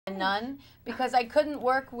nun, because I couldn't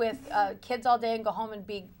work with kids all day and go home and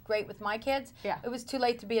be great with my kids. Yeah. It was too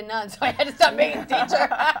late to be a nun, so I had to stop being a teacher.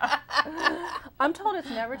 I'm told it's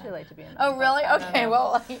never too late to be a nun. Oh, really? Okay,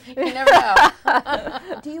 well, you never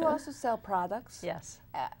know. Do you also sell products? Yes.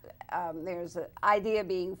 There's an idea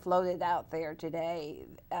being floated out there today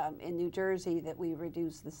in New Jersey that we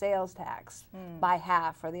reduce the sales tax by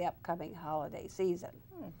half for the upcoming holiday season.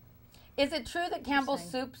 Is it true that Campbell's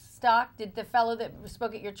soup stock, did the fellow that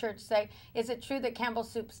spoke at your church say, is it true that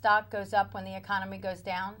Campbell's soup stock goes up when the economy goes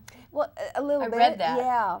down? Well, a little bit. I read that.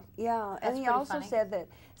 Yeah. That's And he pretty also funny. said that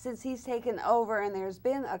since he's taken over and there's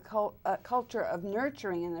been a culture of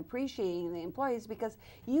nurturing and appreciating the employees, because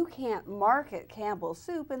you can't market Campbell's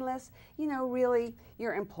soup unless, you know, really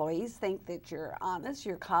your employees think that you're honest,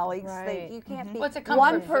 your colleagues think you can't be Well, it's a comfort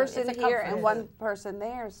one food. person It's a here comfort and one food. person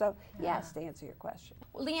there. So, yes, to answer your question.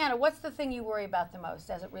 Well, Leanna, what's the thing you worry about the most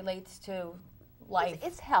as it relates to life?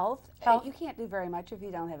 It's health. Health? You can't do very much if you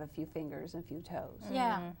don't have a few fingers and a few toes.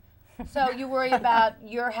 Yeah. So you worry about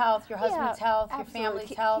your health, your husband's health, your absolutely.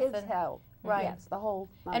 family's health, Kids' and health. Right. Yes, the whole.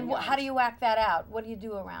 and how do you whack that out? What do you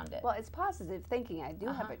do around it? Well, it's positive thinking. I do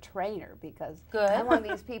have a trainer because Good. I'm one of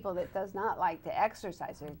these people that does not like to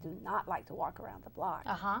exercise or do not like to walk around the block.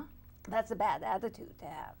 That's a bad attitude to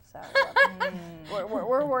have. So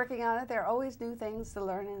we're working on it. There are always new things to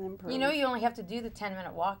learn and improve. You know, you only have to do the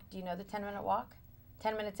 10-minute walk. Do you know the 10-minute walk?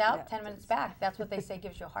 10 minutes out, Yeah, 10 minutes back. That's what they say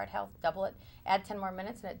gives you heart health. Double it. Add 10 more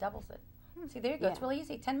minutes and it doubles it. See, there you go. It's really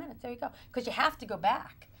easy. 10 minutes. There you go. Because you have to go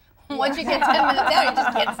back. Once you get 10 minutes out, you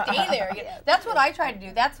just can't stay there. That's what I try to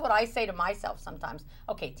do. That's what I say to myself sometimes.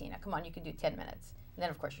 Okay, Teena, come on, you can do 10 minutes. And then,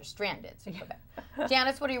 of course, you're stranded, so you go back.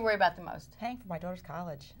 Janice, what do you worry about the most? Paying for my daughter's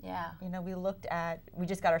college. Yeah. You know, we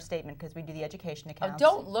just got our statement because we do the education Oh, accounts.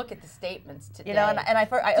 don't look at the statements today. You know, and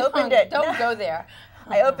I opened it. Don't go there.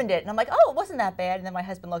 I opened it, and I'm like, oh, it wasn't that bad. And then my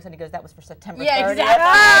husband looks and he goes, that was for September 30th. Yeah, exactly.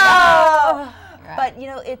 Oh! Right. But, you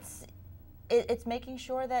know, it's making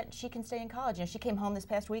sure that she can stay in college. You know, she came home this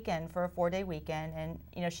past weekend for a 4-day weekend, and,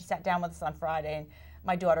 you know, she sat down with us on Friday, and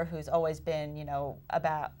my daughter, who's always been, you know,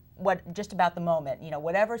 just about the moment, you know,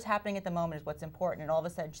 whatever's happening at the moment is what's important, and all of a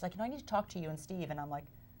sudden she's like, you know, I need to talk to you and Steve, and I'm like,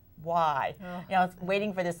 why? You know,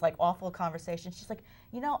 waiting for this like awful conversation. She's like,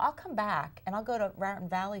 you know, I'll come back and I'll go to Raritan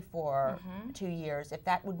Valley for 2 years if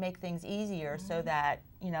that would make things easier so that,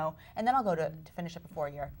 you know, and then I'll go to finish up a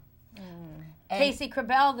 4-year. Casey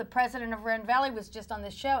Crabell, the president of Raritan Valley, was just on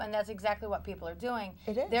this show, and that's exactly what people are doing.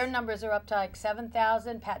 It is. Their numbers are up to like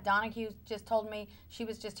 7,000. Pat Donahue just told me, she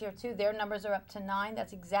was just here too, their numbers are up to 9.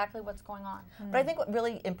 That's exactly what's going on. But I think what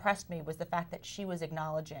really impressed me was the fact that she was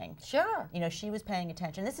acknowledging. Sure. You know, she was paying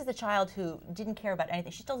attention. This is a child who didn't care about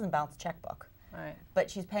anything. She still doesn't balance a checkbook. Right. But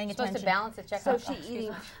she's paying attention. Supposed to balance the check. So she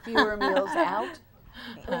eating fewer meals out?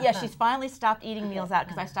 Yeah, she's finally stopped eating meals out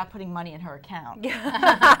because I stopped putting money in her account.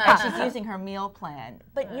 And she's using her meal plan.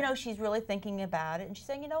 But, you know, she's really thinking about it. And she's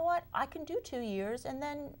saying, you know what, I can do 2 years and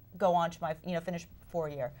then go on to my, you know, finish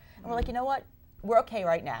 4-year. And we're like, you know what, we're okay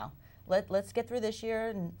right now. Let's get through this year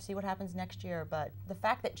and see what happens next year. But the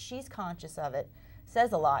fact that she's conscious of it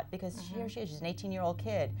says a lot because she's an 18-year-old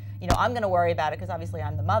kid. You know, I'm going to worry about it because obviously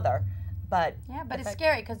I'm the mother. But yeah, but it's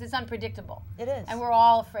scary because it's unpredictable. It is. And we're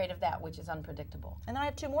all afraid of that, which is unpredictable. And then I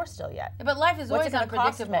have 2 more still yet. But life is always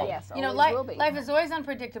unpredictable. Yes, you know, life is always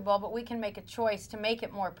unpredictable, but we can make a choice to make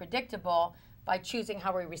it more predictable by choosing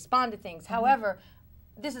how we respond to things. However,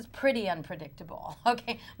 this is pretty unpredictable,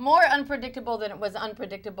 okay? More unpredictable than it was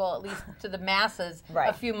unpredictable, at least to the masses,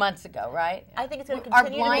 a few months ago, right? I think it's going to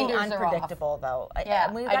continue to be blinders are unpredictable, though. Yeah,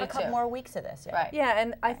 we've I got do a couple too. more weeks of this. Right. Yeah,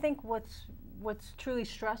 and I think what's truly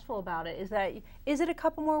stressful about it is that, is it a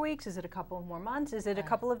couple more weeks? Is it a couple more months? Is it a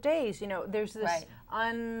couple of days? You know, there's this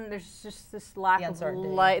there's just this lack of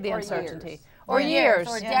the uncertainty. Or years.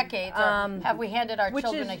 Or decades. Or have we handed our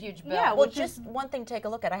children a huge bill? Yeah, well, just one thing to take a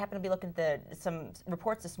look at. I happen to be looking at some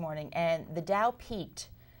reports this morning, and the Dow peaked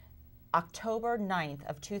October 9th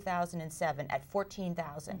of 2007 at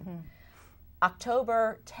 14,000.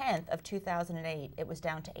 October 10th of 2008, it was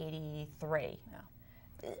down to 83.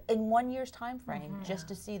 In 1 year's time frame, just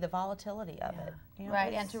to see the volatility of it. You know,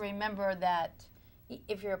 right, and to remember that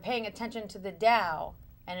if you're paying attention to the Dow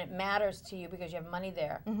and it matters to you because you have money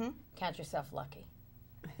there, count yourself lucky.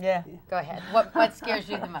 Yeah. Go ahead. What scares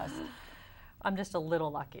you the most? I'm just a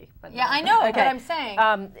little lucky. But yeah, I know, but I'm saying,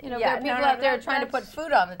 you know, there are people out there trying to put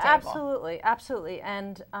food on the table. Absolutely, absolutely.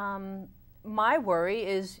 And my worry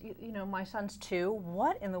is, you know, my son's 2.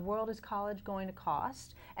 What in the world is college going to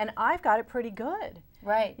cost? And I've got it pretty good.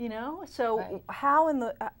 Right. You know, so how in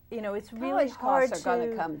the, you know, it's really hard costs are going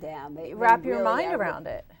to come down. wrap your mind around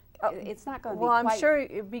it. it's not going to be well, I'm sure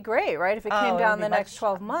it'd be great, right, if it came down the next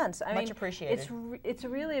 12 months. I mean, appreciated. It's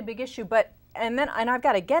really a big issue, but and I've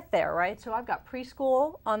got to get there, right? So I've got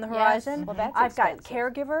preschool on the horizon. Yes. Well, that's I've got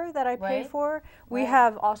expensive. caregiver that I pay for. We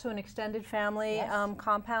have also an extended family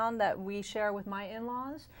compound that we share with my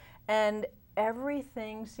in-laws, and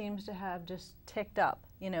everything seems to have just ticked up.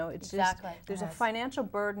 You know, it's just there's a financial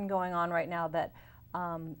burden going on right now that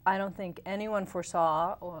I don't think anyone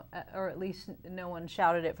foresaw, or at least no one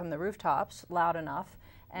shouted it from the rooftops loud enough.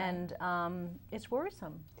 And it's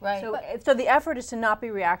worrisome. Right. So the effort is to not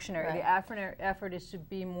be reactionary. The effort is to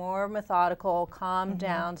be more methodical, calm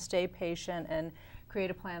down, stay patient, and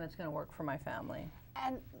create a plan that's going to work for my family.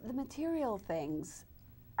 And the material things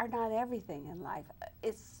are not everything in life.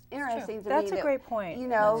 It's interesting to me That's a great point. You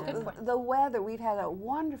know, the weather. We've had a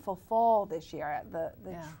wonderful fall this year. The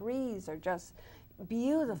trees are just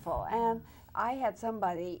beautiful, and I had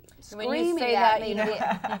somebody screaming at me.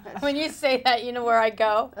 When you say that, you know where I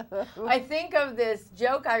go? I think of this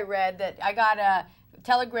joke I read that I got a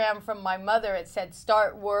telegram from my mother. It said,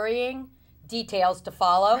 "Start worrying, details to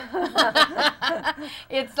follow."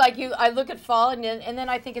 It's like I look at fall, and then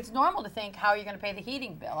I think it's normal to think, how are you going to pay the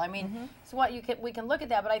heating bill? I mean, it's what we can look at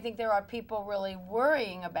that, but I think there are people really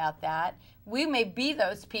worrying about that. We may be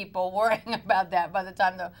those people worrying about that by the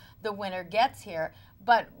time the winter gets here.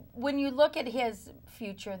 But when you look at his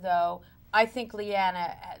future, though, I think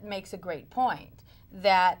Leanna makes a great point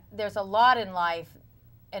that there's a lot in life.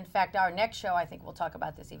 In fact, our next show, I think we'll talk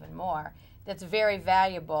about this even more, that's very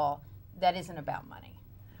valuable that isn't about money.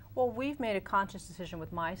 Well, we've made a conscious decision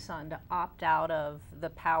with my son to opt out of the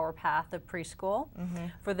power path of preschool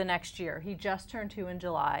for the next year. He just turned 2 in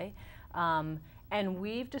July. And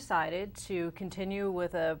we've decided to continue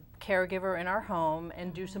with a caregiver in our home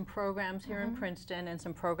and do some programs here in Princeton and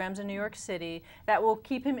some programs in New York City that will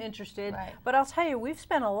keep him interested. But I'll tell you, we've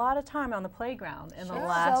spent a lot of time on the playground in the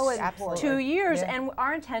last 2 years, and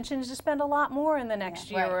our intention is to spend a lot more in the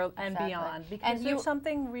next year and beyond, because there's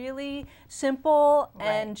something really simple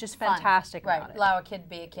and just fantastic about it. Allow a kid to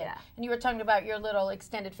be a kid. And you were talking about your little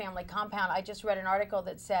extended family compound. I just read an article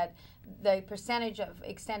that said the percentage of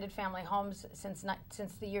extended family homes since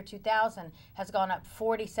the year 2000 has gone up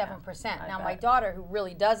 47%. Now, my daughter, who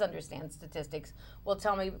really does understand statistics, will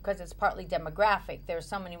tell me, because it's partly demographic, there's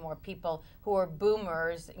so many more people who are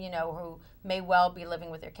boomers, you know, who may well be living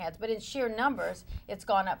with their kids. But in sheer numbers, it's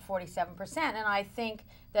gone up 47%. And I think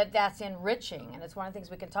that that's enriching, and it's one of the things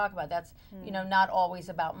we can talk about. That's, you know, not always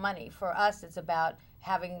about money. For us, it's about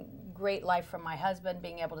having great life from my husband,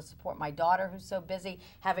 being able to support my daughter who's so busy,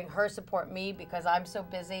 having her support me because I'm so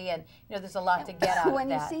busy, and you know, there's a lot to get out of that. When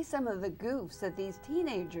you see some of the goofs that these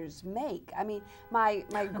teenagers make, I mean, my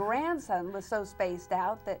grandson was so spaced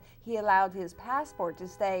out that he allowed his passport to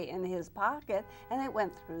stay in his pocket, and it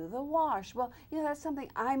went through the wash. Well, you know, that's something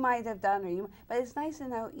I might have done, but it's nice to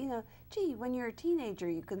know, you know, gee, when you're a teenager,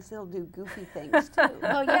 you can still do goofy things too.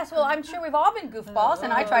 Well, yes, well, I'm sure we've all been goofballs,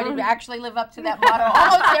 and I try to actually live up to that motto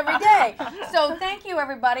almost every day. So thank you,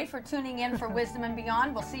 everybody, for tuning in for Wisdom and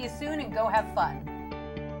Beyond. We'll see you soon, and go have fun.